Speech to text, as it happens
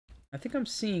I think I'm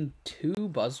seeing 2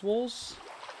 Buzzwoles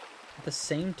at the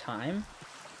same time.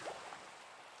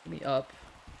 Get me up.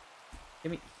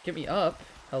 Get me up.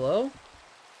 Hello?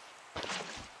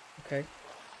 Okay.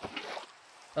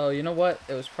 Oh, you know what?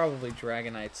 It was probably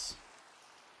Dragonites.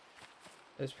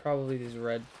 It was probably these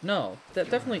red... No,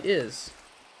 that definitely is.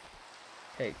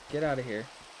 Okay, get out of here.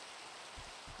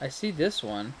 I see this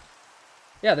one.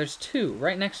 Yeah, there's 2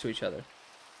 right next to each other.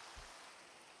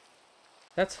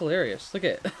 That's hilarious. Look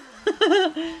at it.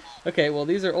 Okay, well,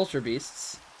 these are Ultra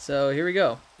Beasts. So, here we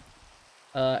go.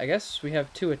 I guess we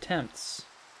have 2 attempts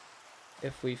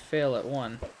if we fail at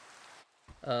one.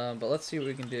 But let's see what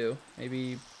we can do.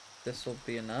 Maybe this will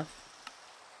be enough.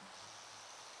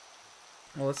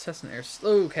 Well, let's test an air...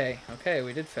 Okay,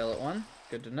 we did fail at one.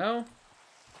 Good to know.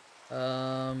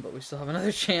 But we still have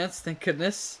another chance, thank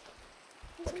goodness.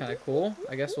 It's kind of cool.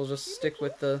 I guess we'll just stick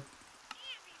with the...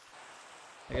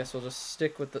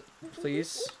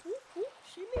 Please.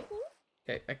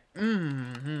 Okay,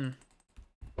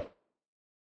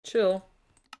 Chill.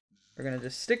 We're gonna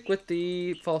just stick with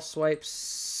the false swipe.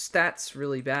 Stats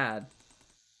really bad.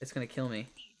 It's gonna kill me.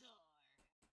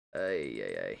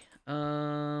 Ay.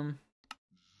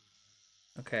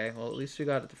 Okay, well, at least we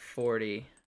got it to 40.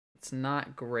 It's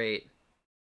not great.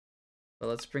 But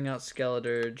let's bring out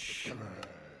Skeledirge.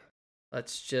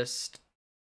 Let's just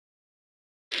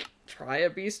try a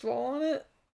Beast Ball on it,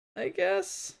 I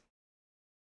guess.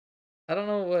 I don't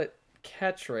know what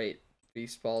catch rate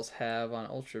Beast Balls have on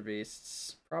Ultra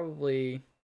Beasts. Probably...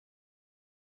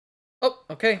 Oh,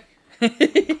 okay.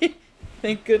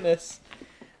 Thank goodness.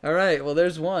 Alright, well,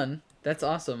 there's one. That's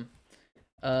awesome.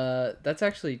 That's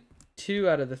actually 2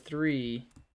 out of the 3.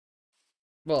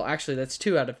 Well, actually, that's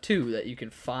 2 out of 2 that you can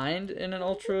find in an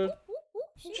Ultra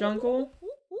Jungle.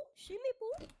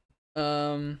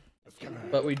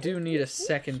 But we do need a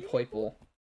second Poipole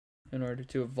in order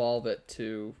to evolve it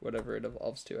to whatever it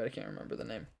evolves to. I can't remember the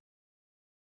name.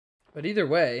 But either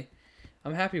way,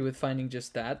 I'm happy with finding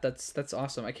just that. That's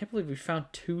awesome. I can't believe we found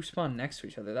 2 spawn next to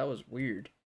each other. That was weird.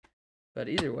 But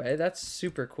either way, that's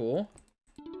super cool.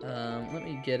 Let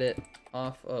me get it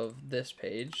off of this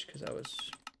page because I was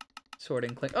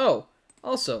sorting. Oh,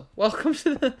 also, welcome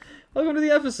to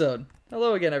the episode.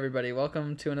 Hello again, everybody.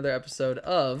 Welcome to another episode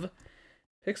of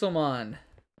Pixelmon.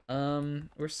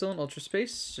 We're still in Ultra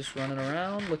Space, just running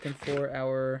around looking for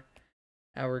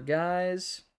our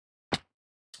guys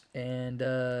and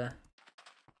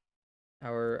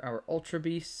our Ultra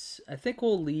Beasts. I think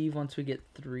we'll leave once we get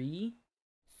 3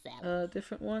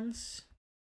 different ones.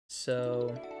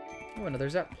 So, oh, another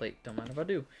Zap Plate. Don't mind if I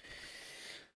do.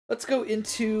 Let's go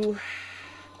into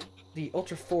the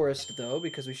Ultra Forest, though,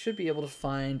 because we should be able to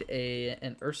find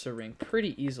an Ursa ring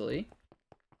pretty easily.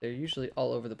 They're usually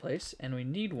all over the place, and we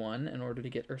need one in order to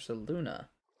get Ursa Luna.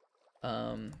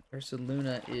 Ursa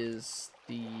Luna is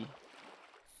the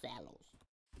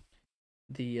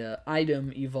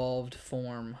item evolved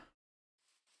form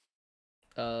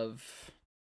of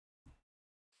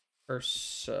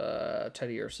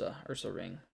Teddy Ursa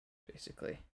ring,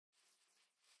 basically.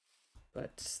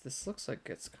 But this looks like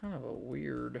it's kind of a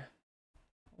weird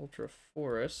Ultra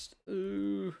Forest.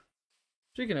 Ooh.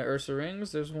 Speaking of Ursa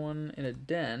rings, there's one in a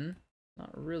den.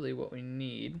 Not really what we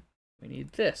need. We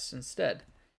need this instead.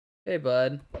 Hey,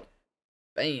 bud.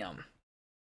 Bam.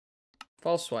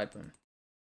 False swipe him.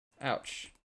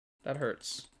 Ouch. That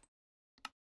hurts.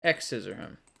 X-scissor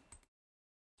him.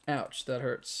 Ouch, that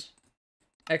hurts.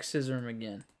 X-scissor him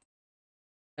again.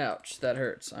 Ouch, that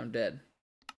hurts. I'm dead.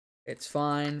 It's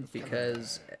fine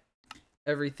because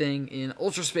everything in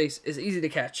Ultra Space is easy to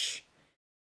catch.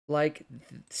 Like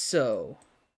so.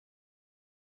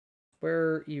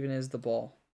 Where even is the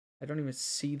ball? I don't even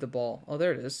see the ball. Oh,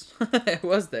 there it is. It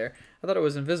was there. I thought it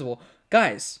was invisible.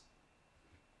 Guys,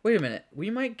 wait a minute.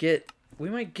 We might get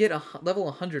a level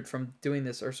 100 from doing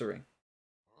this Ursa ring.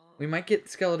 We might get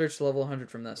Skeledirge to level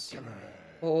 100 from this.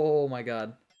 Oh my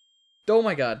god. Oh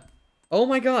my god. Oh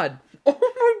my god. Oh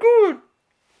my god.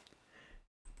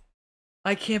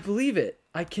 I can't believe it.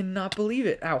 I cannot believe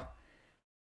it. Ow.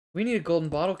 We need a golden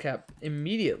bottle cap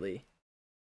immediately.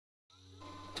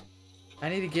 I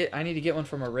need to get one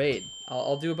from a raid.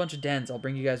 I'll do a bunch of dens. I'll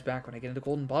bring you guys back when I get into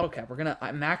golden bottle cap. We're gonna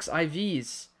max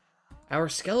IVs. Our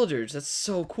Skeledirge. That's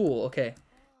so cool. Okay.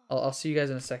 I'll see you guys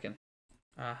in a second.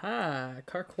 Aha!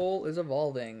 Carkol is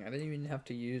evolving. I didn't even have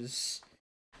to use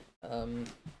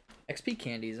XP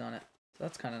candies on it. So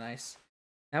that's kind of nice.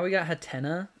 Now we got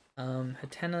Hatena.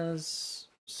 Hatena's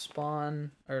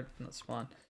spawn, or not spawn,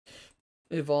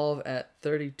 evolve at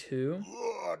 32,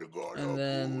 and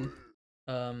then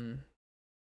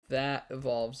that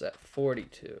evolves at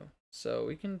 42. So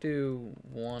we can do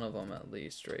one of them at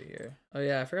least right here. Oh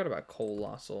yeah, I forgot about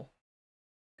Colossal.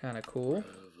 Kind of cool.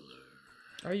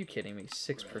 Are you kidding me?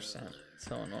 6%.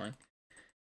 So annoying.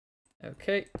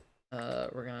 Okay.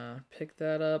 We're gonna pick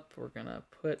that up. We're gonna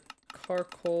put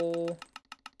Carcoal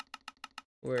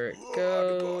where it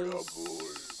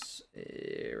goes.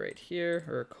 Right here,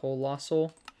 or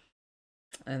Colossal.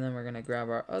 And then we're gonna grab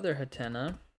our other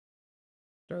Hatena.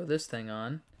 Throw this thing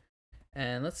on.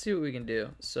 And let's see what we can do.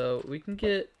 So we can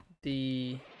get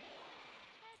the...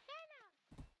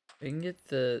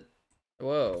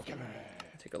 Whoa.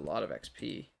 Take a lot of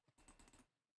XP.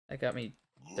 That got me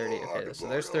 30. Okay, so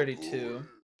there's 32.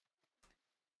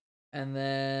 And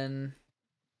then...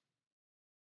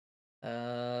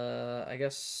 I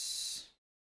guess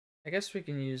we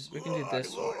can do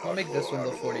this one. We'll make this one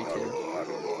the 42.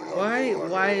 Why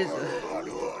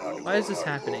is this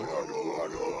happening?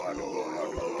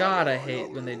 God, I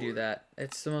hate when they do that.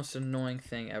 It's the most annoying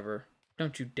thing ever.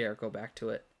 Don't you dare go back to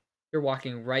it. You're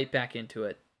walking right back into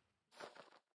it.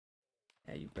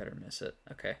 Yeah, you better miss it.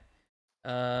 Okay.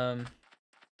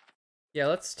 Yeah,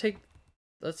 let's take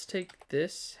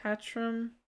this Hatchram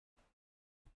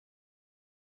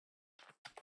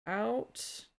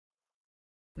out.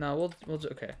 No, we'll do,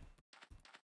 okay.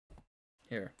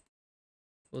 Here.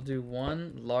 We'll do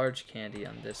one large candy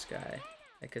on this guy.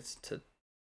 That gets to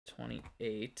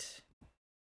 28.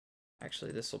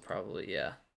 Actually, this will probably,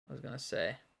 yeah, I was gonna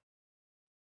say.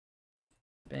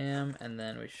 Bam, and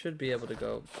then we should be able to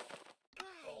go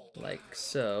like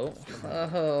so.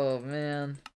 Oh,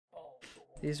 man.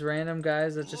 These random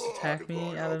guys that just attack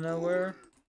me out of nowhere,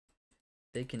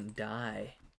 they can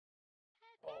die.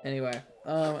 Anyway,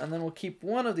 and then we'll keep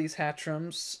one of these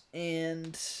Hatchrams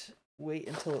and wait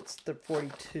until it's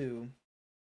 42.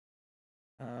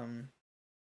 I'm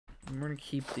gonna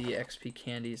keep the XP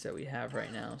candies that we have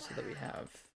right now so that we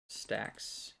have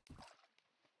stacks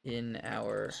in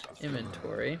our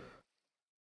inventory.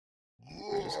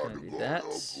 We're just gonna do that.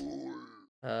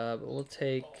 But we'll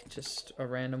take just a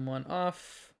random one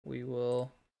off. We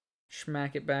will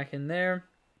smack it back in there.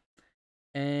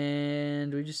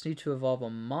 And we just need to evolve a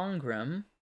Mongrem.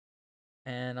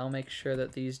 And I'll make sure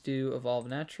that these do evolve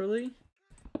naturally.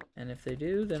 And if they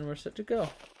do, then we're set to go.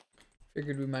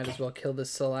 Figured we might as well kill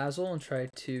this Salazzle and try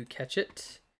to catch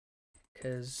it.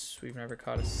 Because we've never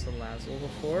caught a Salazzle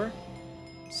before.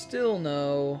 Still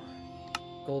no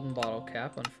golden bottle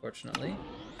cap, unfortunately.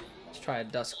 Let's try a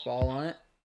Dusk Ball on it.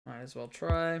 Might as well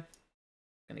try.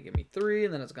 Gonna give me 3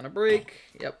 and then it's gonna break.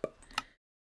 Yep.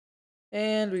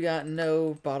 And we got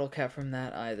no bottle cap from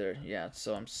that either. Yeah,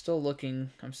 so I'm still looking.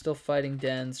 I'm still fighting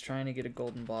dens, trying to get a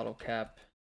golden bottle cap.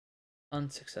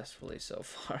 Unsuccessfully so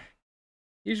far.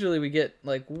 Usually we get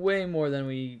like way more than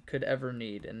we could ever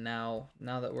need, and now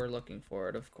that we're looking for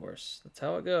it, of course. That's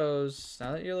how it goes.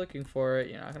 Now that you're looking for it,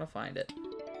 you're not gonna find it.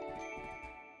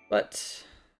 But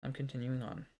I'm continuing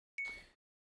on.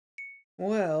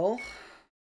 Well,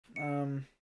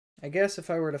 I guess if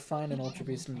I were to find an Ultra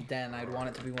Beast in the den, I'd want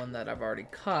it to be one that I've already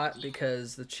caught,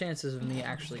 because the chances of me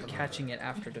actually catching it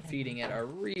after defeating it are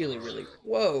really, really,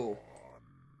 whoa,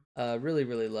 really,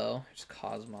 really low. Just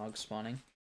Cosmog spawning.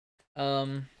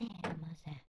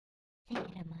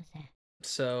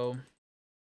 So,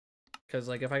 because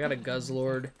like if I got a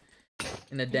Guzzlord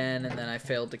in a den and then I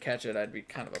failed to catch it, I'd be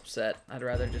kind of upset. I'd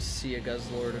rather just see a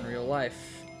Guzzlord in real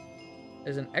life.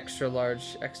 There's an extra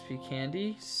large XP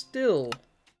candy. Still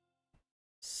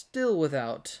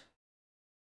without.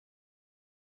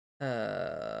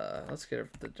 Let's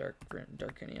get the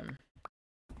Darkinium.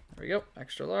 There we go.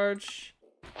 Extra large.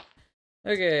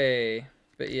 Okay.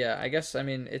 But yeah, I guess, I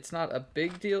mean, it's not a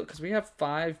big deal because we have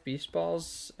 5 Beast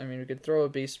Balls. I mean, we could throw a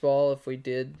Beast Ball if we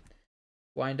did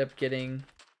wind up getting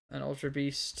an Ultra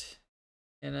Beast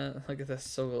in a, look at this,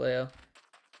 Solgaleo.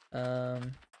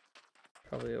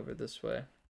 Probably over this way.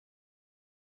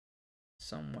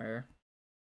 Somewhere.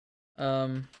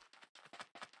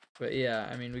 But yeah,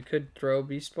 I mean, we could throw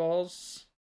Beast Balls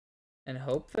and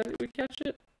hope that we catch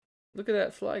it. Look at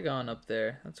that Flygon up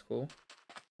there. That's cool.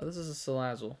 Oh, this is a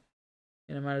Salazzle.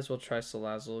 And I might as well try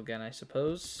Salazzle again, I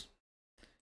suppose.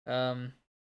 But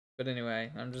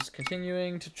anyway, I'm just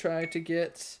continuing to try to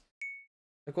get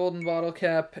a golden bottle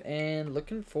cap and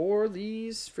looking for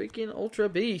these freaking Ultra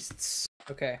Beasts.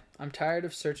 Okay, I'm tired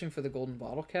of searching for the golden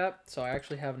bottle cap, so I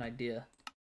actually have an idea.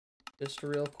 Just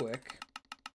real quick.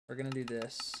 We're gonna do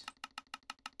this.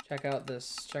 Check out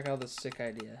this sick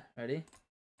idea. Ready?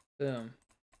 Boom,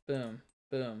 boom,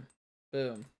 boom,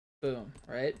 boom, boom,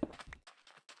 right?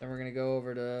 Then we're gonna go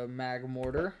over to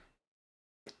Magmar.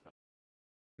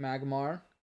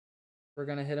 We're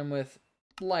gonna hit him with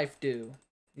Life Dew.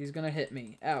 He's gonna hit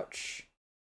me. Ouch.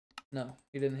 No,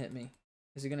 he didn't hit me.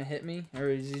 Is he gonna hit me? Or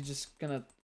is he just gonna...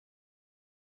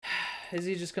 Is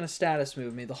he just gonna status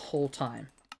move me the whole time?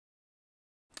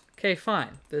 Okay,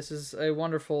 fine. This is a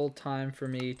wonderful time for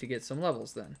me to get some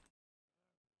levels then.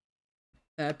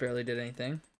 That barely did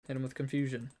anything. Hit him with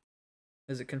confusion.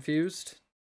 Is it confused?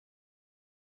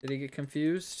 Did he get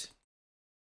confused?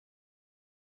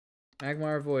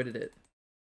 Magmar avoided it.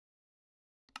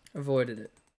 Avoided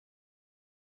it.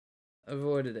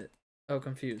 Avoided it. Oh,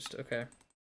 confused. Okay.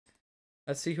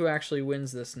 Let's see who actually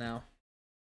wins this now.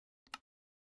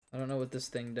 I don't know what this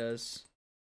thing does.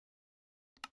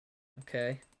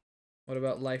 Okay. What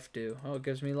about life do? Oh, it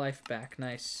gives me life back.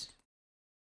 Nice.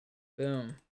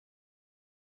 Boom.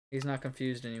 He's not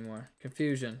confused anymore.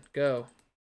 Confusion. Go.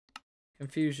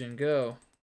 Confusion. Go.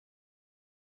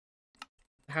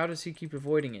 How does he keep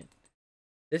avoiding it?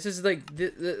 This is like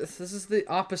this is the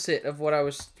opposite of what I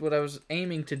was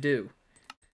aiming to do.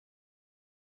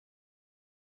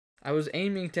 I was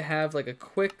aiming to have like a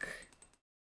quick,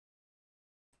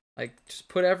 like, just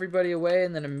put everybody away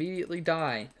and then immediately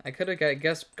die. I could have, I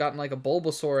guess, gotten like a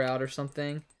Bulbasaur out or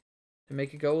something to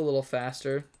make it go a little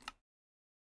faster.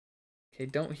 Okay,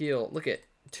 don't heal. Look at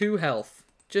 2 health.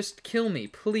 Just kill me,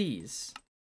 please.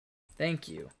 Thank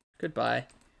you. Goodbye.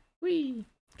 Whee!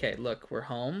 Okay, look, we're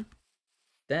home.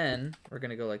 Then we're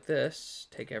gonna go like this.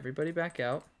 Take everybody back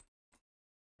out.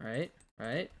 Right,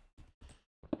 right.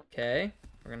 Okay,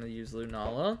 we're gonna use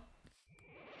Lunala.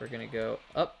 We're gonna go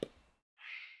up.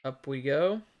 Up we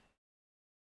go.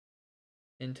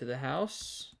 Into the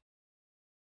house.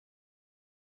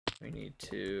 We need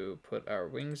to put our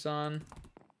wings on.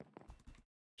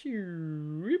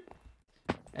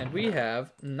 And we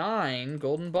have 9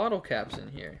 golden bottle caps in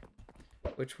here,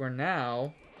 which we're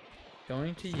now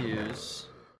going to use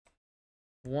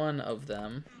one of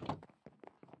them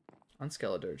on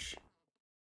Skeledirge.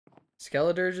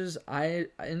 Skeledirge's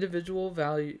individual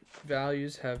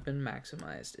values have been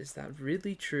maximized. Is that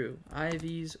really true?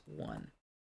 IV's 1.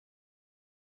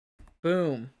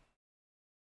 Boom.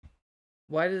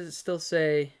 Why does it still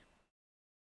say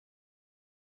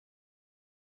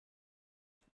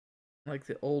like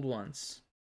the old ones?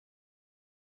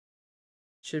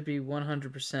 Should be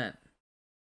 100%.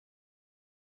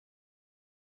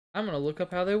 I'm gonna look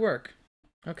up how they work.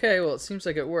 Okay, well, it seems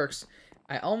like it works.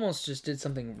 I almost just did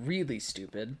something really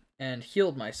stupid and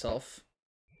healed myself,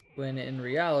 when in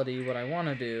reality what I want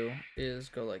to do is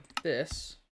go like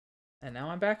this, and now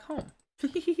I'm back home.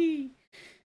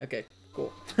 Okay,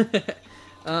 cool.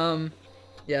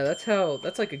 Yeah,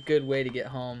 that's like a good way to get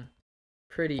home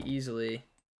pretty easily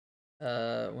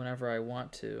whenever I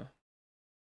want to.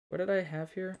 What did I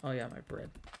have here? Oh yeah, my bread.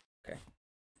 Okay.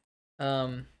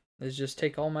 Let's just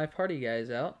take all my party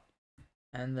guys out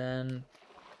and then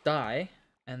die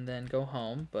and then go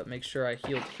home, but make sure I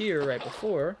healed here right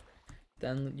before,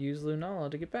 then use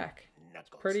Lunala to get back. It's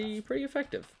pretty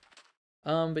effective.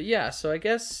 But yeah, so I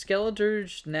guess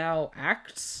Skeledirge now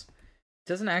acts.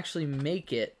 Doesn't actually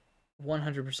make it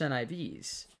 100%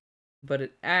 IVs, but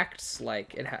it acts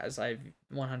like it has 100%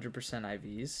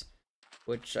 IVs,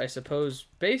 which I suppose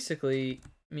basically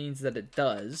means that it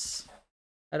does.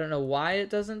 I don't know why it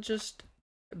doesn't just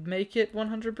make it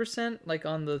 100%, like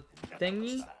on the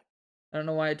thingy. I don't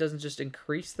know why it doesn't just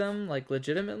increase them, like,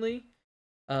 legitimately.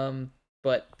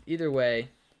 But either way,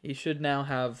 you should now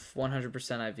have 100%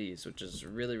 IVs, which is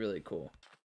really, really cool.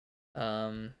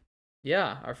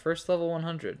 Yeah, our first level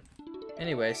 100.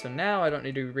 Anyway, so now I don't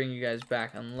need to bring you guys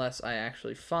back unless I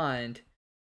actually find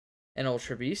an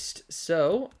Ultra Beast.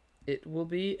 So, it will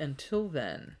be until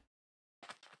then.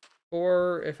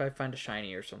 Or if I find a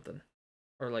shiny or something.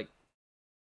 Or, like,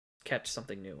 catch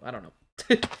something new. I don't know.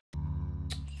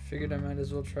 Figured I might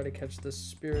as well try to catch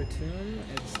this Spiritomb.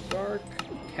 It's dark.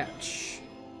 Catch.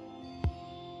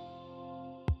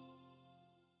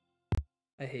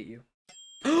 I hate you.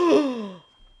 I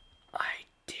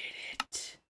did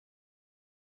it.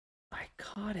 I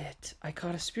caught it. I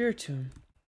caught a Spiritomb.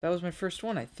 That was my first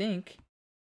one, I think.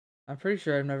 I'm pretty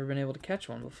sure I've never been able to catch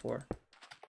one before.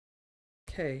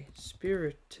 Okay,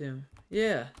 Spiritomb.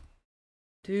 Yeah.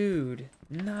 Dude,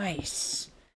 nice.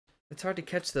 It's hard to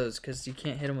catch those because you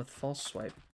can't hit them with False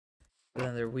Swipe. But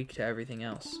then they're weak to everything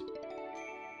else.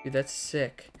 Dude, that's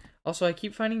sick. Also, I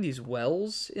keep finding these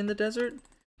wells in the desert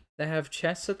that have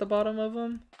chests at the bottom of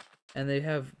them. And they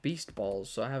have beast balls.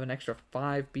 So I have an extra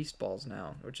 5 beast balls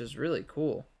now, which is really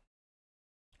cool.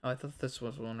 Oh, I thought this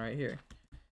was one right here.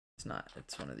 It's not.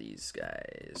 It's one of these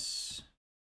guys.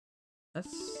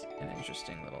 That's an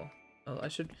interesting little... Oh,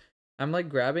 I'm like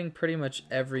grabbing pretty much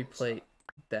every plate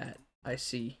that I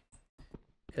see.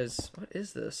 Because, what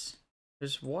is this?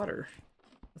 There's water.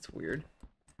 That's weird.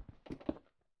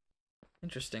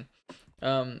 Interesting.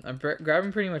 I'm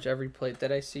grabbing pretty much every plate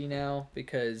that I see now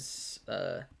because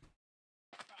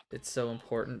it's so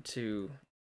important to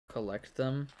collect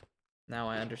them. Now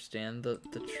I understand the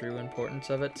true importance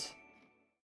of it.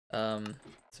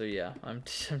 So yeah, I'm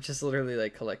just literally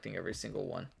like collecting every single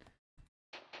one.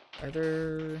 Are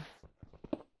there...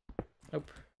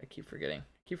 Nope, I keep forgetting.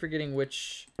 I keep forgetting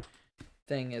which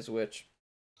thing is which.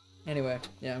 Anyway,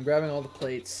 yeah, I'm grabbing all the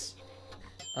plates.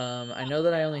 I know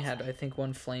that I only had, I think,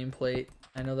 one flame plate.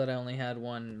 I know that I only had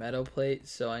one meadow plate,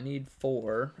 so I need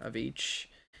 4 of each.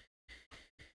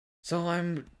 So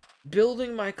I'm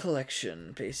building my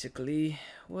collection, basically.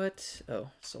 What?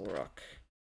 Oh, Soul Rock.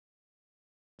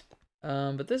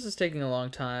 But this is taking a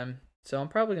long time, so I'm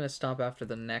probably going to stop after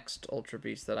the next Ultra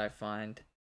Beast that I find.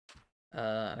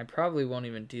 And I probably won't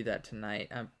even do that tonight.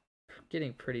 I'm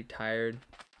getting pretty tired,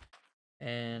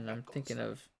 and I'm thinking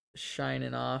of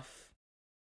shining off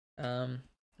in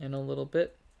a little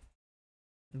bit.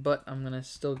 But I'm going to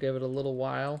still give it a little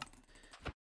while.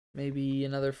 Maybe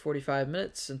another 45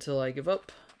 minutes until I give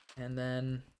up. And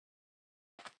then,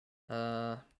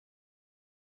 if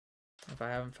I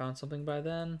haven't found something by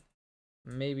then,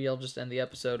 maybe I'll just end the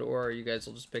episode, or you guys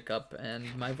will just pick up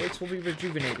and my voice will be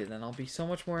rejuvenated and I'll be so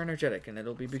much more energetic, and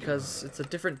it'll be because it's a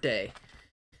different day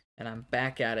and I'm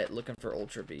back at it looking for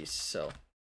Ultra Beasts, so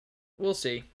we'll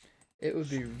see. It would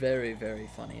be very, very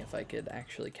funny if I could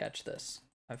actually catch this.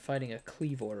 I'm fighting a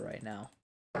Cleavor right now.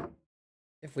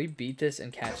 If we beat this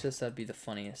and catch this, that'd be the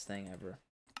funniest thing ever.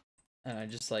 And I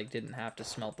just like didn't have to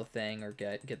smelt the thing or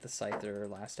get the Scyther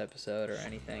last episode or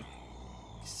anything.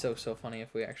 So funny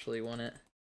if we actually won it.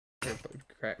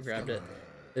 Or grabbed it.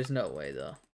 There's no way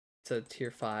though. It's a tier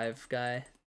 5 guy.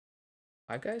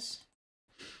 5 guys?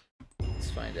 Let's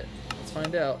find it. Let's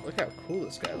find out. Look how cool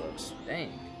this guy looks.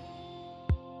 Dang.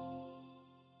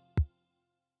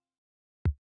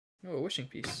 Oh, a wishing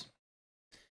piece.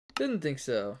 Didn't think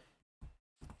so.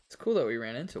 It's cool that we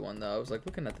ran into one though. I was like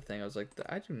looking at the thing. I was like,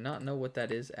 I do not know what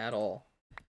that is at all.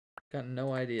 Got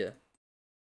no idea.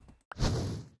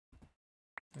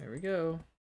 There we go.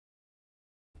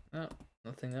 Oh,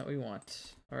 nothing that we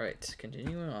want. Alright,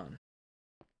 continuing on.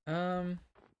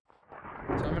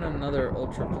 So I'm in another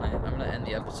Ultra Plant. I'm gonna end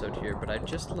the episode here, but I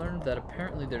just learned that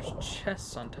apparently there's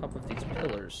chests on top of these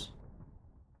pillars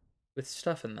with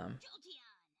stuff in them.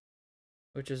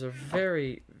 Which is a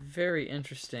very, very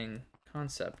interesting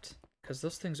concept, because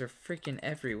those things are freaking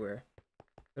everywhere.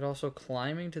 But also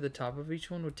climbing to the top of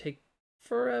each one would take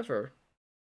forever.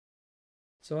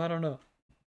 So I don't know.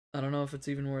 I don't know if it's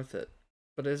even worth it.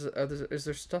 But is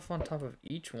there stuff on top of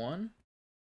each one?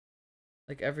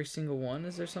 Like every single one,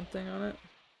 is there something on it?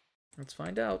 Let's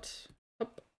find out.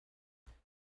 Up.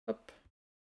 Up.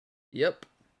 Yep.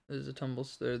 There's a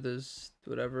there's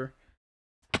whatever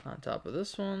on top of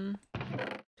this one.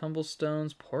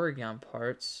 Tumblestones, Porygon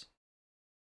parts.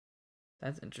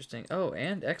 That's interesting. Oh,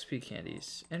 and XP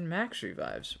candies. And max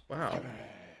revives. Wow.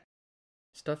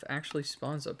 Stuff actually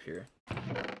spawns up here.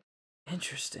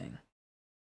 Interesting.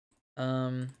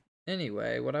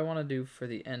 Anyway, what I want to do for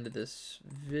the end of this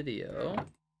video...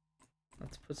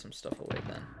 Let's put some stuff away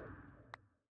then.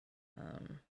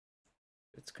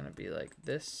 It's gonna be like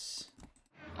this.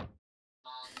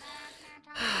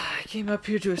 I came up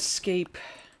here to escape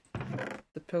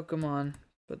the Pokemon,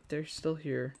 but they're still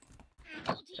here.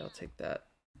 Yeah, I'll take that.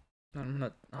 I'm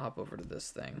gonna hop over to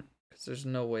this thing, because there's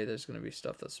no way there's gonna be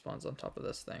stuff that spawns on top of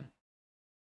this thing.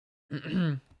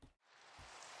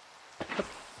 Up,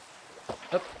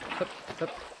 up,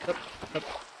 up, up, up.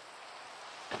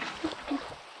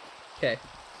 Okay.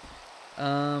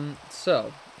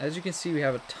 So, as you can see, we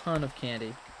have a ton of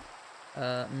candy.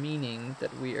 Meaning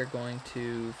that we are going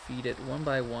to feed it one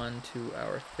by one to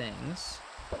our things.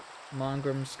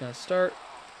 Mongrim's gonna start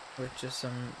with just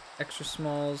some extra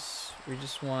smalls. We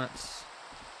just want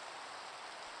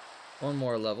one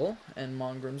more level, and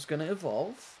Mongrim's gonna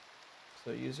evolve.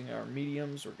 So using our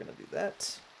mediums, we're gonna do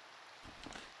that.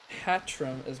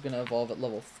 Hatchram is gonna evolve at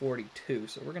level 42,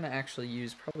 so we're gonna actually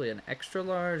use probably an extra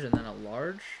large and then a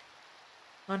large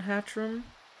on Hatchram.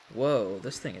 Whoa,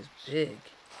 this thing is big.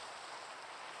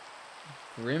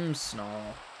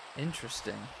 Grimmsnarl.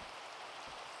 Interesting.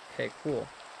 Okay, cool.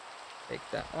 Take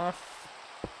that off.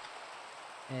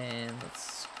 And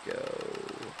let's go.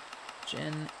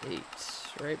 Gen 8.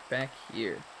 Right back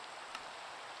here.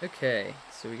 Okay,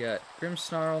 so we got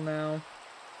Grimmsnarl now.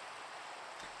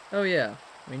 Oh yeah,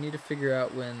 we need to figure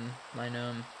out when my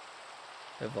gnome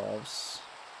evolves.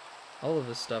 All of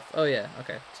this stuff. Oh yeah,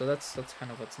 okay. So that's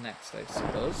kind of what's next, I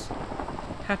suppose.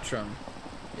 Hatchram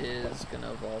is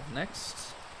gonna evolve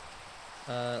next.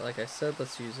 like I said,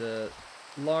 let's use a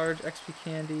large XP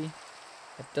candy.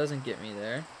 That doesn't get me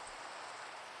there.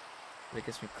 But it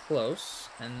gets me close.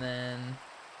 And then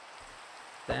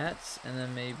that, and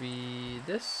then maybe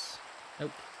this.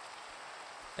 Nope.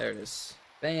 There it is.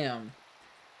 Bam.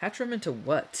 Hatch them into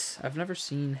what? I've never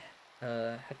seen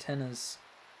Hatena's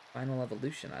final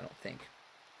evolution, I don't think.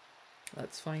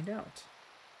 Let's find out.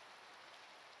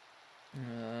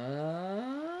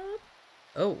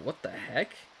 Oh, what the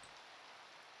heck?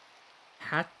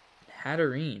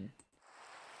 Hatterene.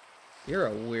 You're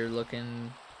a weird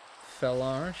looking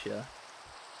fella, aren't you?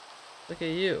 Look at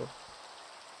you.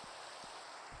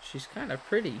 She's kind of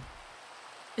pretty.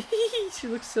 She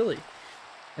looks silly.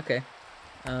 Okay.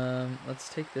 Let's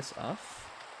take this off.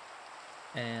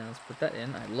 And let's put that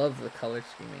in. I love the color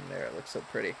scheming there. It looks so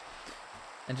pretty.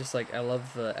 And just like, I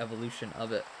love the evolution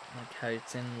of it. Like how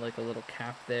it's in like a little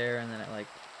cap there, and then it like,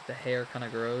 the hair kind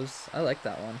of grows. I like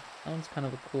that one. That one's kind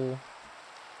of a cool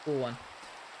one.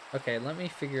 Okay, let me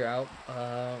figure out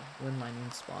when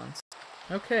Linoon spawns.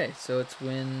 Okay, so it's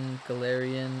when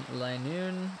Galarian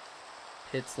Linoon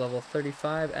hits level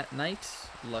 35 at night.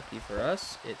 Lucky for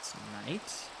us, it's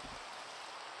night.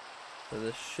 So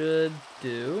this should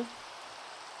do.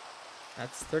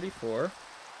 That's 34.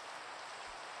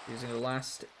 Using the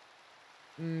last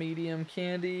medium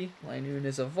candy. Linoon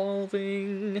is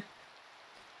evolving.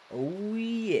 Oh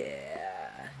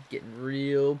yeah. Getting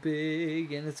real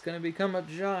big, and it's gonna become a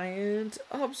giant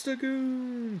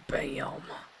Obstagoon. Bam!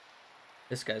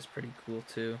 This guy's pretty cool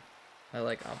too. I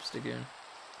like Obstagoon.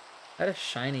 I had a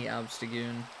shiny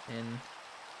Obstagoon in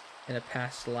a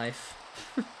past life.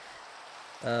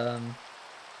 Let's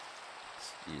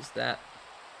use that.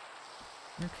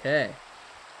 Okay.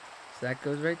 So that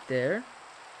goes right there.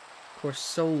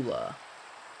 Corsola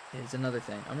is another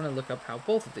thing. I'm gonna look up how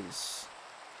both of these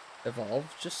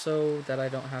evolve, just so that I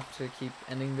don't have to keep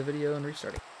ending the video and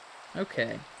restarting.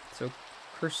 Okay, so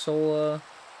Cursola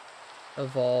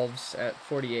evolves at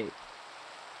 48.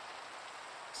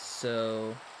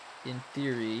 So, in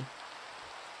theory,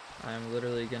 I'm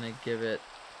literally gonna give it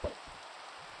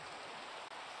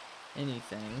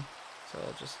anything. So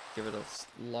I'll just give it a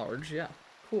large, yeah,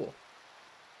 cool.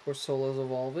 Corsola's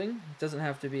evolving. It doesn't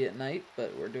have to be at night,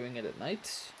 but we're doing it at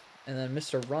night. And then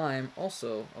Mr. Rhyme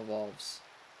also evolves.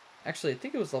 Actually, I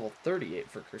think it was level 38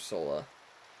 for Cursola.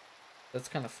 That's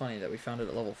kind of funny that we found it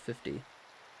at level 50.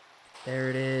 There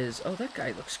it is. Oh, that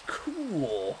guy looks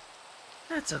cool.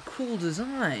 That's a cool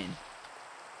design.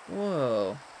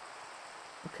 Whoa.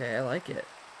 Okay, I like it.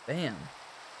 Bam.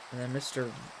 And then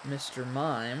Mr.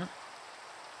 Mime.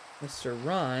 Mr.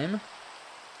 Rhyme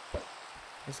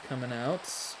is coming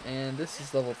out. And this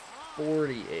is level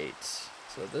 48.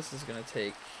 So this is going to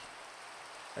take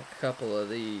a couple of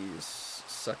these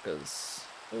suckers.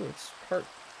 Oh, it's part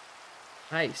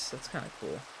ice. That's kind of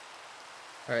cool.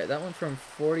 Alright, that went from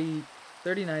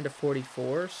 39 to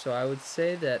 44, so I would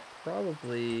say that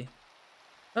probably...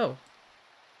 Oh.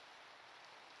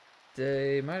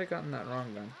 They might have gotten that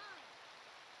wrong then.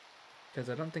 Because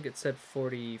I don't think it said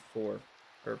 44,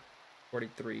 or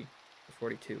 43, or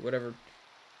 42, whatever.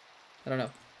 I don't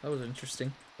know. That was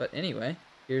interesting. But anyway,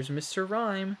 here's Mr.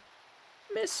 Rhyme.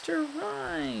 Mr.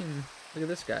 Rhyme! Look at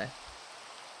this guy.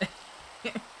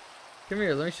 Come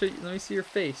here, let me see your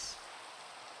face.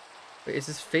 Wait, is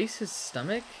his face his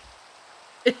stomach?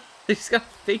 He's got a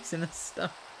face in his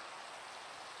stomach.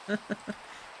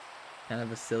 Kind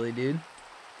of a silly dude.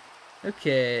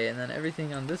 Okay, and then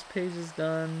everything on this page is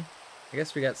done. I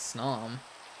guess we got Snom.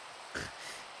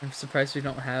 I'm surprised we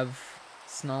don't have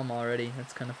Snom already.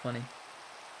 That's kind of funny.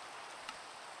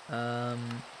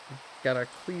 Got our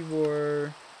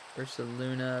Cleavor,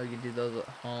 Ursaluna. We can do those at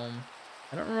home.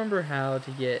 I don't remember how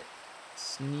to get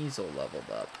Sneasel leveled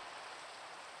up.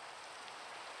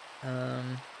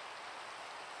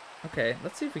 Okay,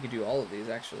 let's see if we can do all of these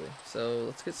actually. So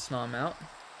let's get Snom out.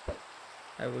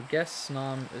 I would guess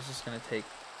Snom is just gonna take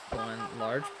one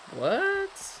large.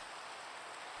 What?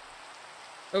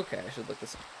 Okay, I should look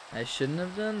this up. I shouldn't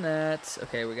have done that.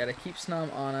 Okay, we gotta keep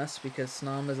Snom on us because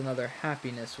Snom is another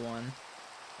happiness one.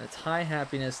 It's high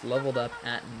happiness leveled up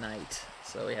at night.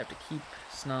 So we have to keep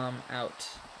Snom out.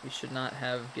 We should not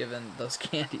have given those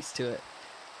candies to it.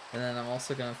 And then I'm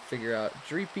also gonna figure out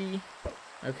Dreepy.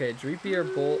 Okay, Dreepy or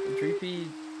Bolt. Dreepy.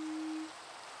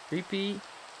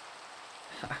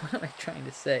 What am I trying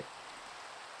to say?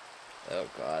 Oh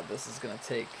god, this is gonna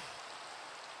take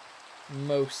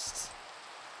most.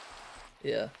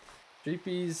 Yeah.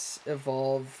 Dreepies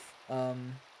evolve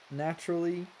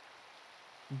naturally,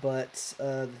 but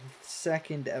the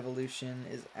second evolution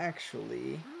is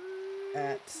actually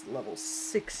at level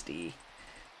 60.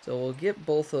 So we'll get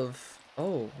both of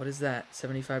Oh, what is that?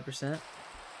 75%?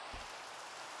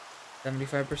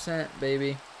 75%,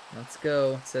 baby. Let's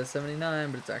go. It says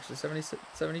 79, but it's actually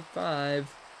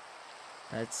 75.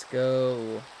 Let's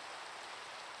go.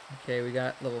 Okay, we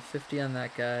got level 50 on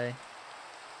that guy.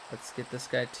 Let's get this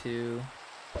guy too.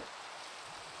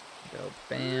 Go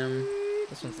bam.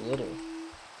 This one's a little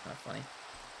not funny.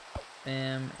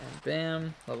 Bam and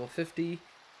bam. Level 50.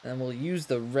 And then we'll use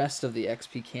the rest of the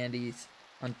XP candies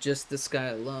on just this guy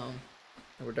alone.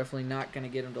 And we're definitely not going to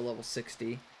get him to level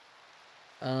 60.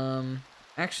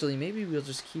 Actually, maybe we'll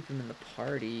just keep him in the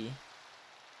party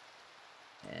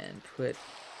and put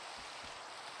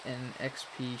an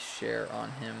XP share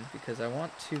on him because I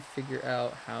want to figure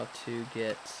out how to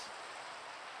get...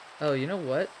 Oh, you know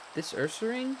what? This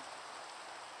Ursaring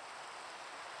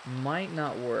might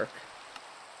not work.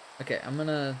 Okay, I'm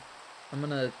gonna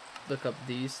look up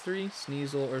these three: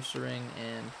 Sneasel, Ursaring,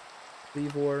 and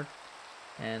Cleavor,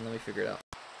 and let me figure it out.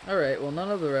 Alright, well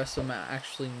none of the rest of them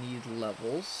actually need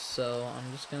levels, so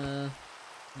I'm just gonna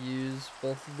use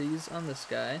both of these on this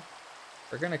guy.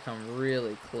 We're gonna come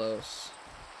really close.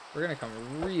 We're gonna come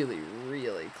really,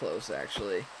 really close,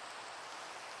 actually.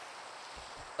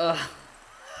 Ugh.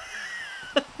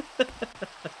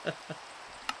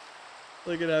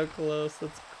 Look at how close.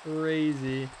 That's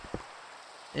crazy.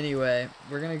 Anyway,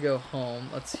 we're gonna go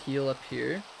home. Let's heal up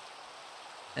here.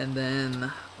 And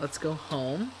then let's go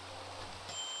home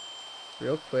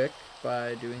real quick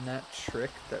by doing that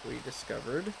trick that we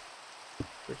discovered,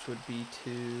 which would be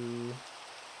to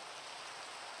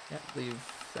leave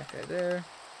that guy there.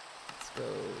 Let's go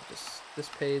just this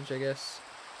page, I guess.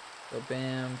 Go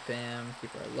bam, bam,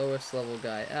 keep our lowest level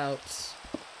guy out.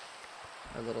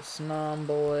 Our little Snom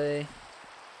boy.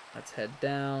 Let's head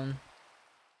down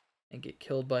and get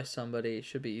killed by somebody. It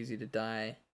should be easy to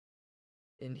die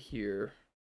in here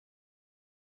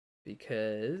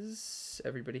because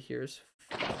everybody here is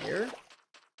fire.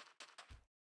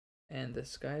 And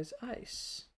this guy's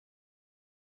ice.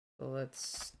 So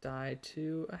let's die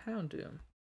to a Houndoom.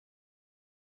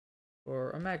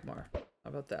 Or a Magmar. How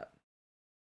about that?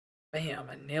 Bam,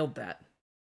 I nailed that.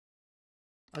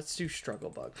 Let's do Struggle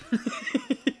Bug.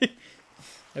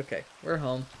 Okay, we're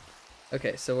home.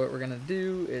 Okay, so what we're gonna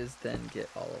do is then get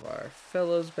all of our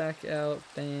fellows back out.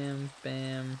 Bam,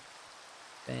 bam,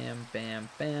 bam, bam,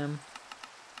 bam.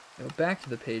 Go back to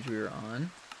the page we were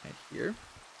on, right here.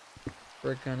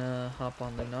 We're gonna hop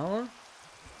on Lunala.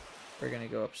 We're gonna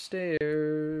go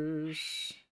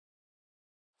upstairs.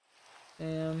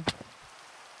 Bam.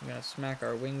 I'm gonna smack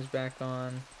our wings back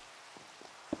on.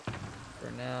 For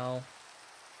now.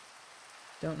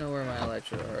 Don't know where my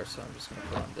Elytra are, so I'm just gonna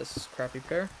put on this crappy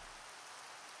pair.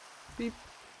 Beep.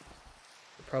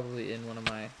 Probably in one of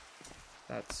my...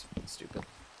 That's stupid.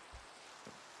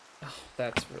 Oh,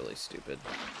 that's really stupid.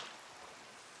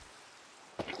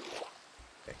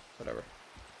 Okay, whatever.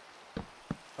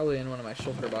 Probably in one of my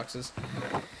shulker boxes.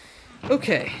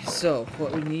 Okay, so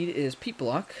what we need is Peat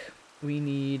Block. We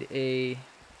need a...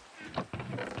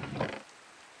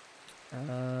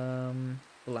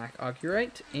 Black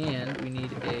Augurite, and we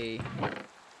need a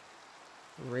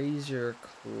Razor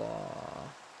Claw.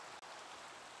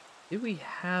 Do we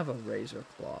have a Razor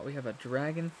Claw? We have a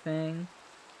Dragon Fang.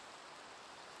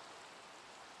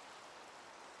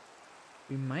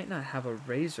 We might not have a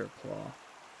Razor Claw.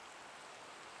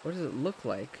 What does it look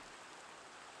like?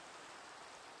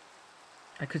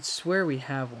 I could swear we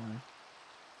have one.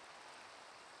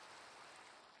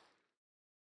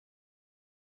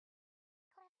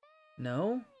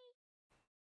 No?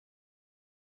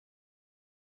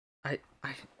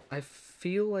 I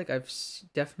feel like I've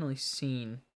definitely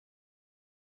seen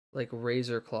like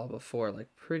Razor Claw before, like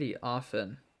pretty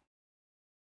often.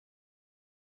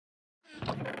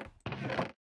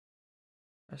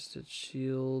 Rusted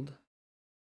Shield,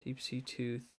 Deep Sea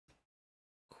Tooth,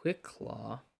 Quick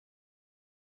Claw.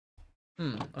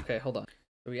 Okay, hold on.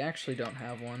 We actually don't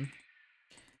have one.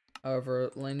 However,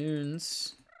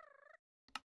 Linoons...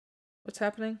 What's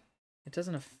happening? It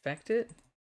doesn't affect it?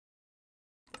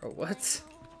 Or what?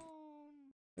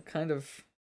 What kind of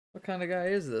guy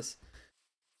is this?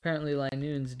 Apparently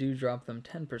Linoons do drop them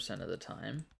 10% of the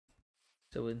time.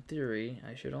 So in theory,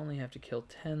 I should only have to kill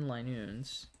 10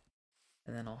 Linoons,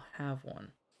 and then I'll have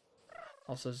one.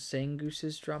 Also,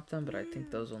 Zangooses drop them, but I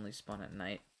think those only spawn at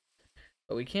night.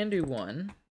 But we can do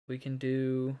one. We can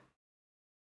do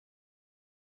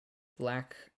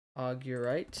Black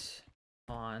Augurite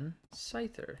on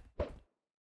Scyther.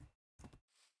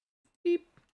 Beep.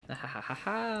 Ha ha ha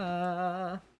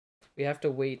ha. We have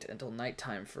to wait until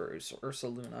nighttime for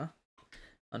Ursaluna,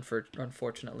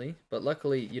 unfortunately. But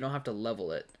luckily, you don't have to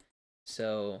level it.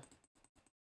 So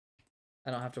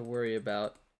I don't have to worry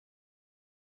about.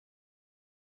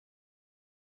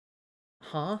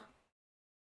 Huh?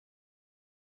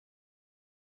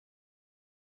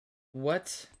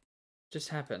 What just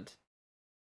happened?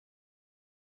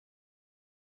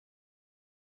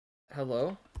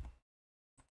 Hello?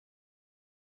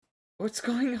 What's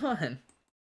going on?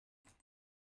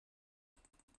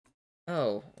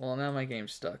 Oh, well now my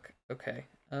game's stuck. Okay.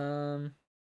 I'll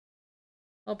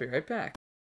be right back.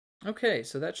 Okay,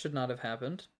 so that should not have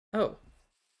happened. Oh.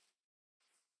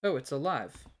 Oh, it's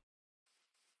alive.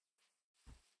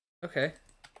 Okay.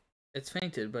 It's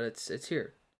fainted, but it's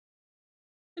here.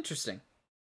 Interesting.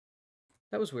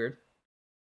 That was weird.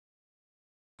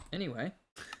 Anyway.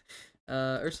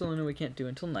 Ursaluna we can't do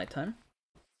until nighttime.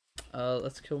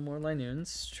 Let's kill more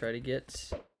Linoons. Try to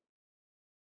get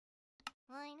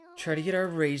our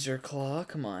Razor Claw.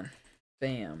 Come on.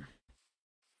 Bam.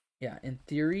 Yeah, in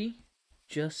theory,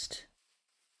 just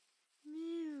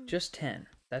 10.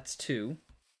 That's 2.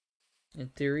 In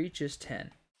theory, just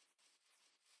 10.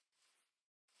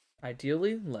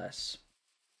 Ideally, less.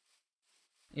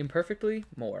 Imperfectly,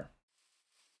 more.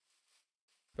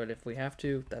 But if we have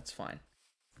to, that's fine.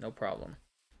 No problem.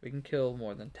 We can kill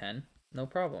more than 10. No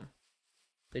problem.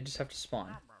 They just have to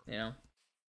spawn, you know?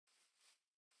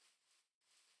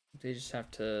 They just have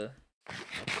to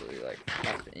actually, like,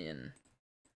 pop in.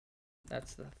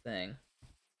 That's the thing.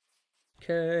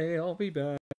 Okay, I'll be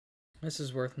back. This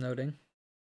is worth noting.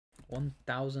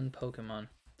 1,000 Pokemon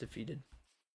defeated.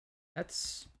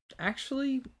 That's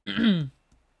actually a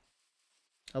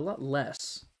lot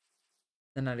less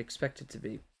than I'd expect it to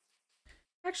be.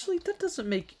 Actually, that doesn't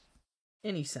make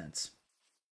any sense.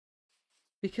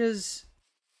 Because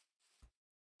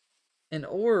an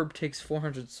orb takes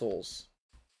 400 souls.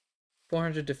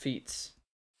 400 defeats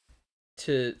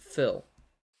to fill.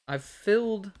 I've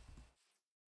filled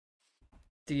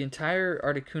the entire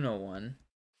Articuno one,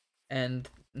 and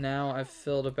now I've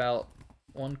filled about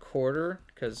 1/4,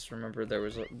 because remember there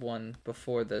was one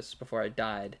before this, before I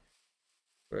died,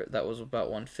 where that was about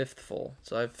 1/5 full.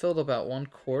 So I've filled about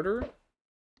 1/4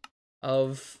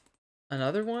 of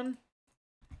another one.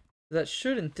 That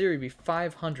should, in theory, be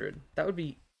 500. That would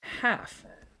be half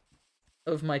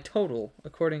of my total,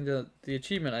 according to the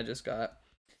achievement I just got.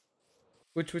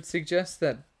 Which would suggest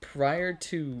that prior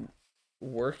to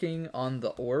working on the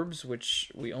orbs, which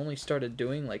we only started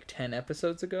doing like 10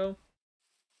 episodes ago,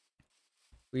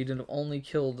 we'd have only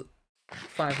killed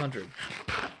 500.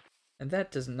 And that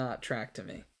does not track to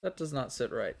me. That does not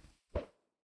sit right.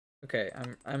 Okay,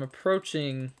 I'm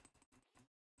approaching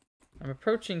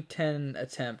 10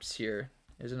 attempts here.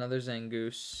 Here's another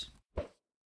Zangoose. Let's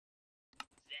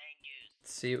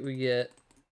see what we get.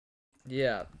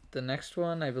 Yeah, the next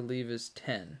one I believe is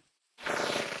 10.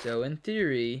 So in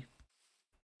theory,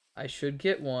 I should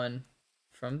get one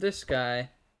from this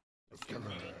guy.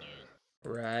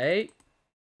 Right?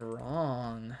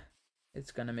 Wrong.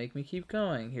 It's gonna make me keep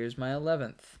going. Here's my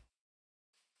 11th.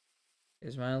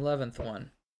 Here's my 11th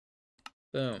one.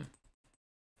 Boom.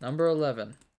 Number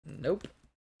 11. Nope.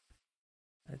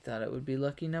 I thought it would be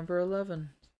lucky number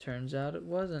 11. Turns out it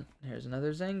wasn't. Here's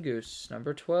another Zangoose.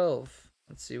 Number 12.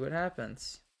 Let's see what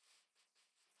happens.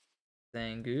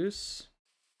 Zangoose.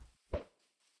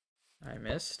 I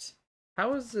missed.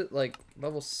 How is it like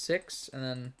level 6 and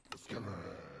then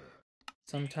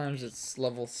sometimes it's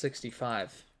level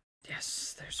 65?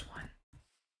 Yes, there's one.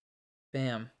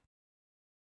 Bam.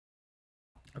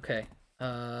 Okay.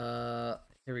 Here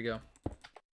we go.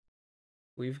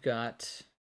 We've got...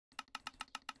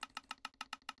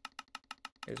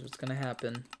 Here's what's gonna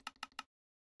happen.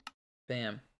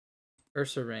 Bam.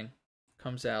 Ursa Ring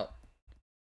comes out.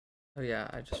 Oh yeah,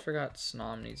 I just forgot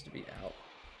Snom needs to be out.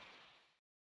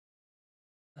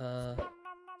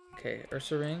 Okay,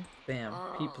 Ursa Ring. Bam.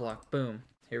 Heat Block. Boom.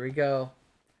 Here we go.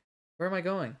 Where am I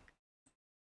going?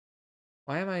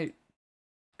 Why am I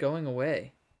going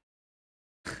away?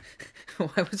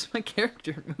 Why was my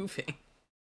character moving?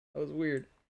 That was weird.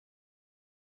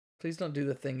 Please don't do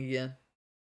the thing again.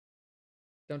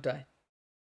 Don't die.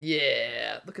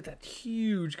 Yeah, look at that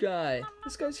huge guy.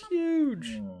 This guy's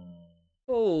huge.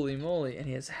 Holy moly. And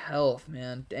he has health,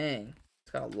 man. Dang.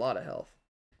 He's got a lot of health.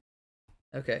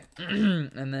 Okay.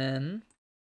 And then...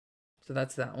 So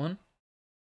that's that one.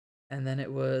 And then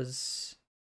it was...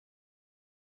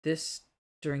 This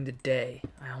during the day.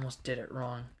 I almost did it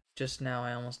wrong. Just now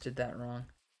I almost did that wrong.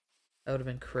 That would have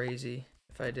been crazy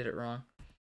if I did it wrong.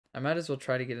 I might as well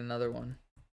try to get another one.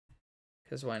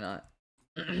 Because why not?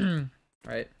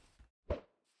 Right.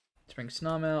 Let's bring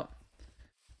Snom out.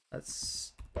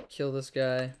 Let's kill this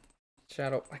guy.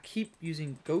 Shadow. I keep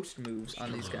using ghost moves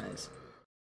on these guys.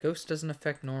 Ghost doesn't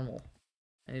affect normal.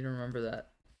 I need to remember that.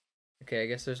 Okay, I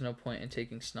guess there's no point in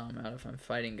taking Snom out if I'm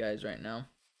fighting guys right now.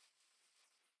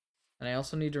 And I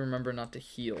also need to remember not to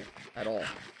heal at all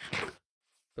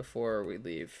before we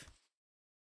leave.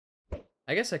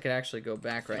 I guess I could actually go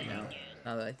back right now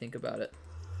that I think about it.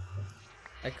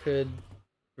 I could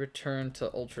return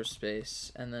to Ultra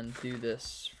Space and then do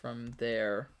this from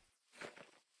there.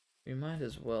 We might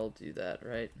as well do that,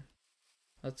 right?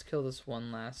 Let's kill this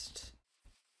one last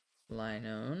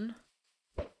Linoone.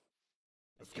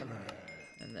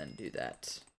 And then do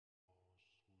that.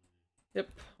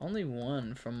 Yep, only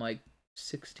one from like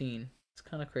 16. It's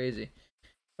kind of crazy.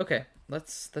 Okay,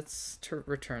 let's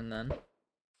return then.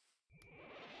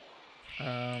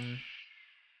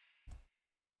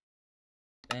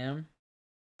 Bam.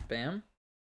 Bam.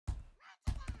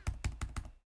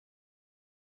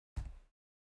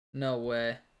 No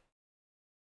way.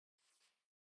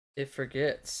 It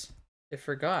forgets. It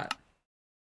forgot.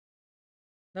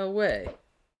 No way.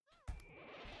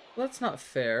 Well, that's not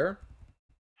fair.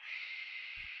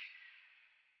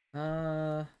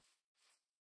 I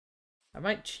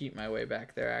might cheat my way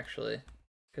back there, actually.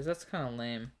 Because that's kind of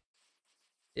lame.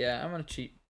 Yeah, I'm gonna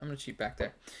cheat. I'm gonna cheat back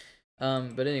there.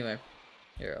 But anyway.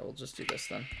 Here, we'll just do this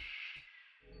then.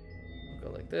 We'll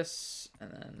go like this,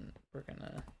 and then we're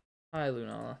gonna... Hi,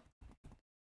 Lunala.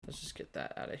 Let's just get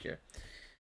that out of here.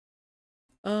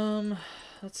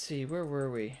 Let's see, where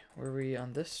were we? Were we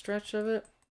on this stretch of it?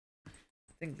 I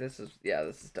think this is, yeah,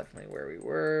 this is definitely where we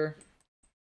were.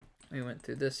 We went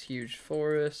through this huge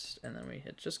forest, and then we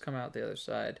had just come out the other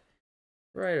side.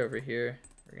 Right over here.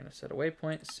 We're gonna set a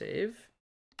waypoint, save.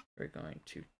 We're going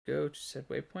to go to set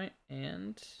waypoint,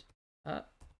 and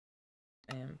up.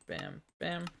 Bam, bam,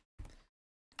 bam.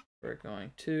 We're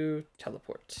going to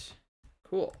teleport.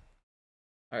 Cool.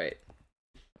 Alright.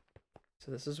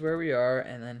 So this is where we are,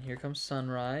 and then here comes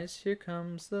sunrise. Here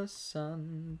comes the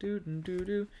sun.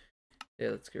 Doo-doo-doo-doo. Okay,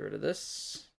 let's get rid of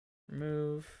this.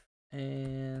 Remove.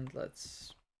 And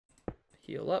let's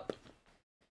heal up.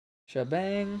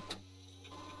 Shabang.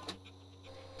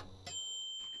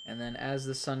 And then as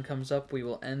the sun comes up, we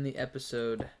will end the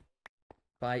episode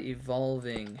by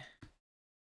evolving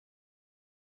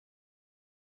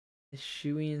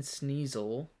Shuey and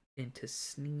Sneasel into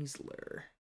Sneasler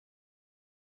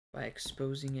by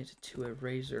exposing it to a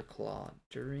razor claw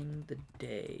during the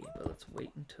day. But let's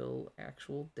wait until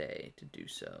actual day to do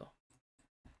so.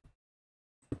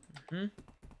 Let's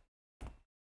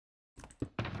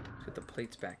get the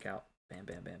plates back out. Bam,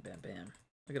 bam, bam, bam, bam.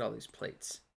 Look at all these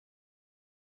plates.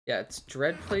 Yeah, it's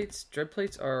dread plates. Dread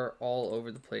plates are all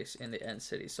over the place in the end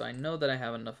city, so I know that I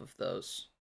have enough of those.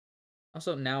 I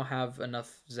also now have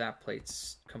enough zap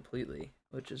plates completely,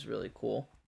 which is really cool.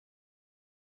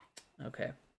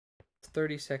 Okay.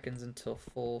 30 seconds until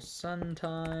full sun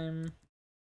time.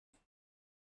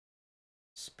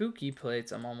 Spooky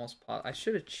plates, I'm almost I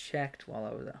should have checked while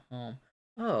I was at home.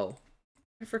 Oh,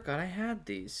 I forgot I had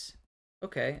these.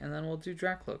 Okay, and then we'll do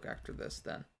Dracloak after this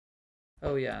then.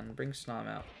 Oh yeah, and bring Snom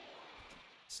out.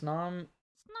 Snom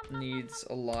needs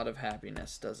a lot of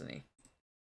happiness, doesn't he?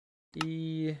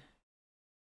 He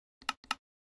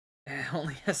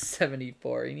only has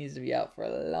 74. He needs to be out for a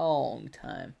long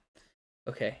time.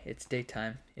 Okay, it's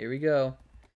daytime. Here we go.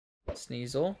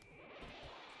 Sneasel.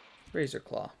 Razor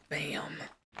Claw. Bam!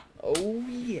 Oh,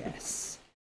 yes.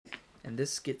 And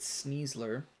this gets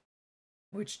Sneasler,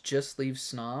 which just leaves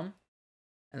Snom.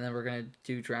 And then we're going to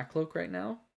do Dracloak right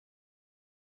now.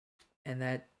 And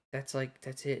that's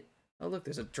it. Oh, look,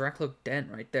 there's a Dracloak dent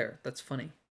right there. That's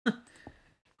funny.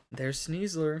 There's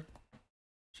Sneasler.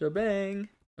 Shebang!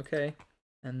 Okay.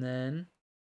 And then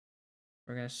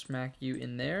we're going to smack you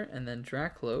in there. And then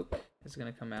Dracloak is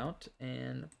going to come out.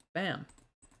 And bam!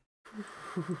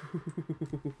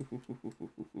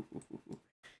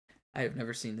 I have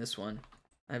never seen this one.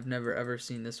 I've never ever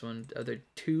seen this one. Are there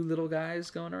two little guys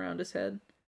going around his head?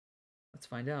 Let's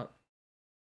find out.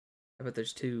 I bet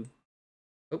there's two.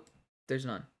 Oh, there's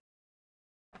none.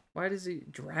 Why does he...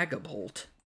 Dragabolt.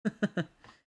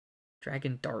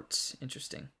 Dragon darts.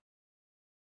 Interesting.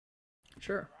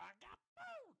 Sure.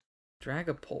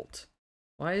 Dragapult.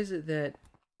 Why is it that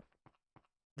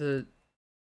the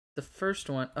first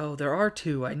one... Oh, there are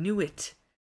two. I knew it.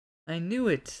 I knew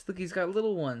it. Look, he's got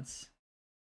little ones.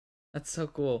 That's so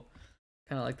cool.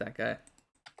 Kind of like that guy.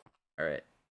 Alright.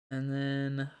 And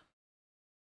then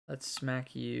let's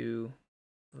smack you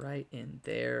right in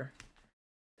there.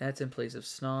 That's in place of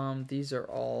Snom. These are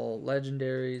all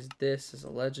legendaries. This is a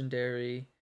legendary.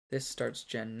 This starts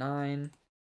Gen 9.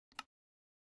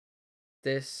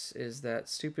 This is that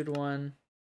stupid one.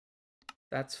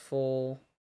 That's full.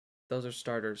 Those are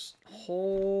starters.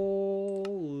 Holy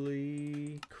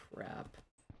Holy crap.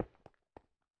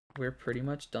 We're pretty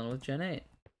much done with Gen 8.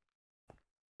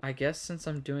 I guess since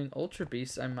I'm doing Ultra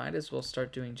Beasts, I might as well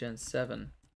start doing Gen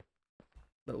 7.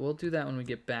 But we'll do that when we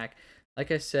get back.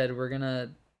 Like I said, we're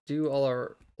gonna do all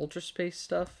our Ultra Space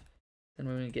stuff. Then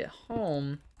when we get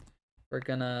home, we're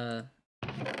gonna...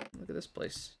 Look at this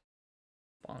place.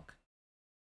 Bonk.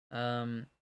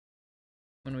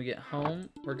 When we get home,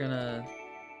 we're gonna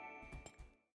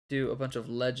do a bunch of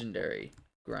legendary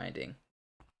grinding.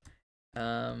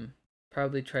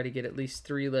 Probably try to get at least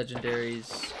 3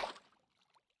 legendaries.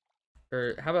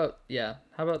 Or how about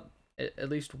at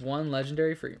least 1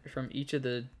 legendary from each of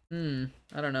the...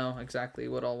 I don't know exactly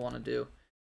what I'll want to do.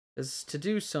 Because to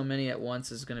do so many at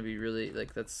once is going to be really,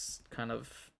 like, that's kind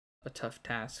of a tough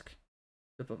task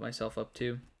to put myself up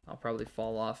to. I'll probably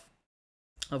fall off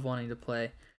of wanting to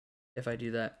play if I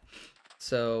do that.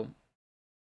 So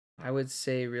I would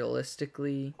say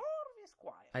realistically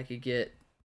I could get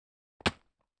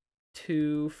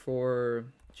 2 for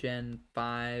Gen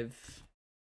 5,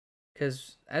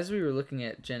 because as we were looking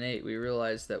at Gen 8 we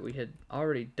realized that we had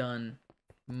already done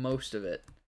most of it,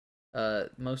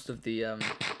 most of the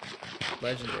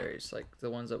legendaries, like the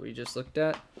ones that we just looked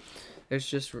at. There's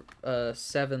just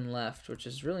 7 left, which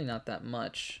is really not that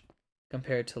much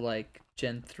compared to like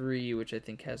Gen 3, which I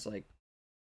think has like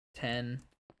 10,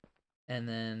 and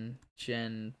then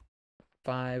Gen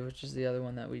 5, which is the other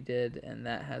one that we did, and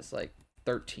that has like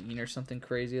 13 or something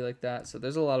crazy like that. So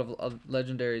there's a lot of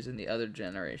legendaries in the other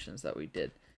generations that we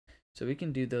did, so we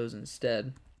can do those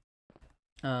instead.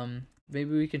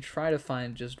 Maybe we can try to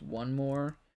find just 1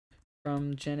 more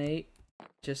from Gen 8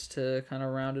 just to kind of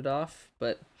round it off,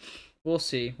 but we'll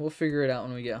see. We'll figure it out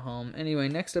when we get home. Anyway,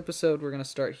 next episode we're gonna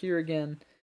start here again.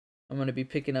 I'm gonna be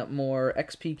picking up more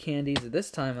XP candies.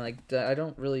 This time, like, I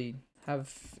don't really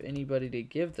have anybody to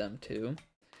give them to,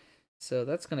 so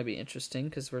that's gonna be interesting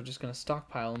because we're just gonna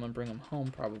stockpile them and bring them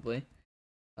home probably.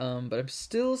 But I'm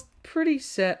still pretty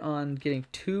set on getting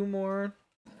 2 more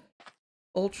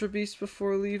Ultra Beasts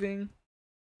before leaving.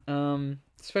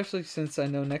 Especially since I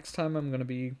know next time I'm gonna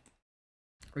be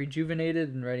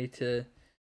rejuvenated and ready to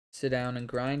sit down and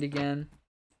grind again.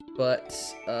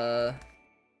 But I'm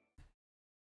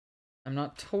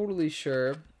not totally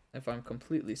sure if I'm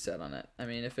completely set on it. I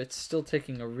mean, if it's still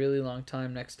taking a really long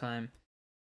time next time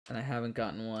and I haven't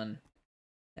gotten one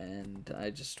and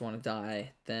I just want to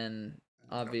die, then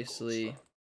obviously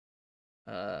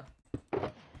what's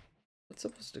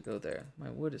supposed to go there? My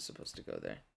wood is supposed to go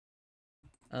there.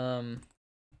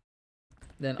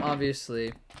 Then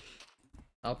obviously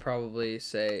I'll probably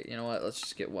say, you know what, let's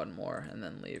just get 1 more and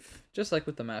then leave. Just like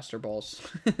with the Master Balls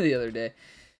the other day.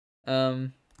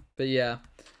 But yeah.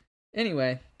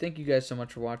 Anyway, thank you guys so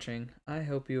much for watching. I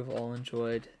hope you have all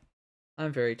enjoyed.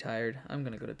 I'm very tired. I'm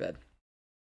gonna go to bed.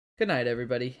 Good night,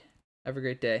 everybody. Have a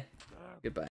great day. Goodbye.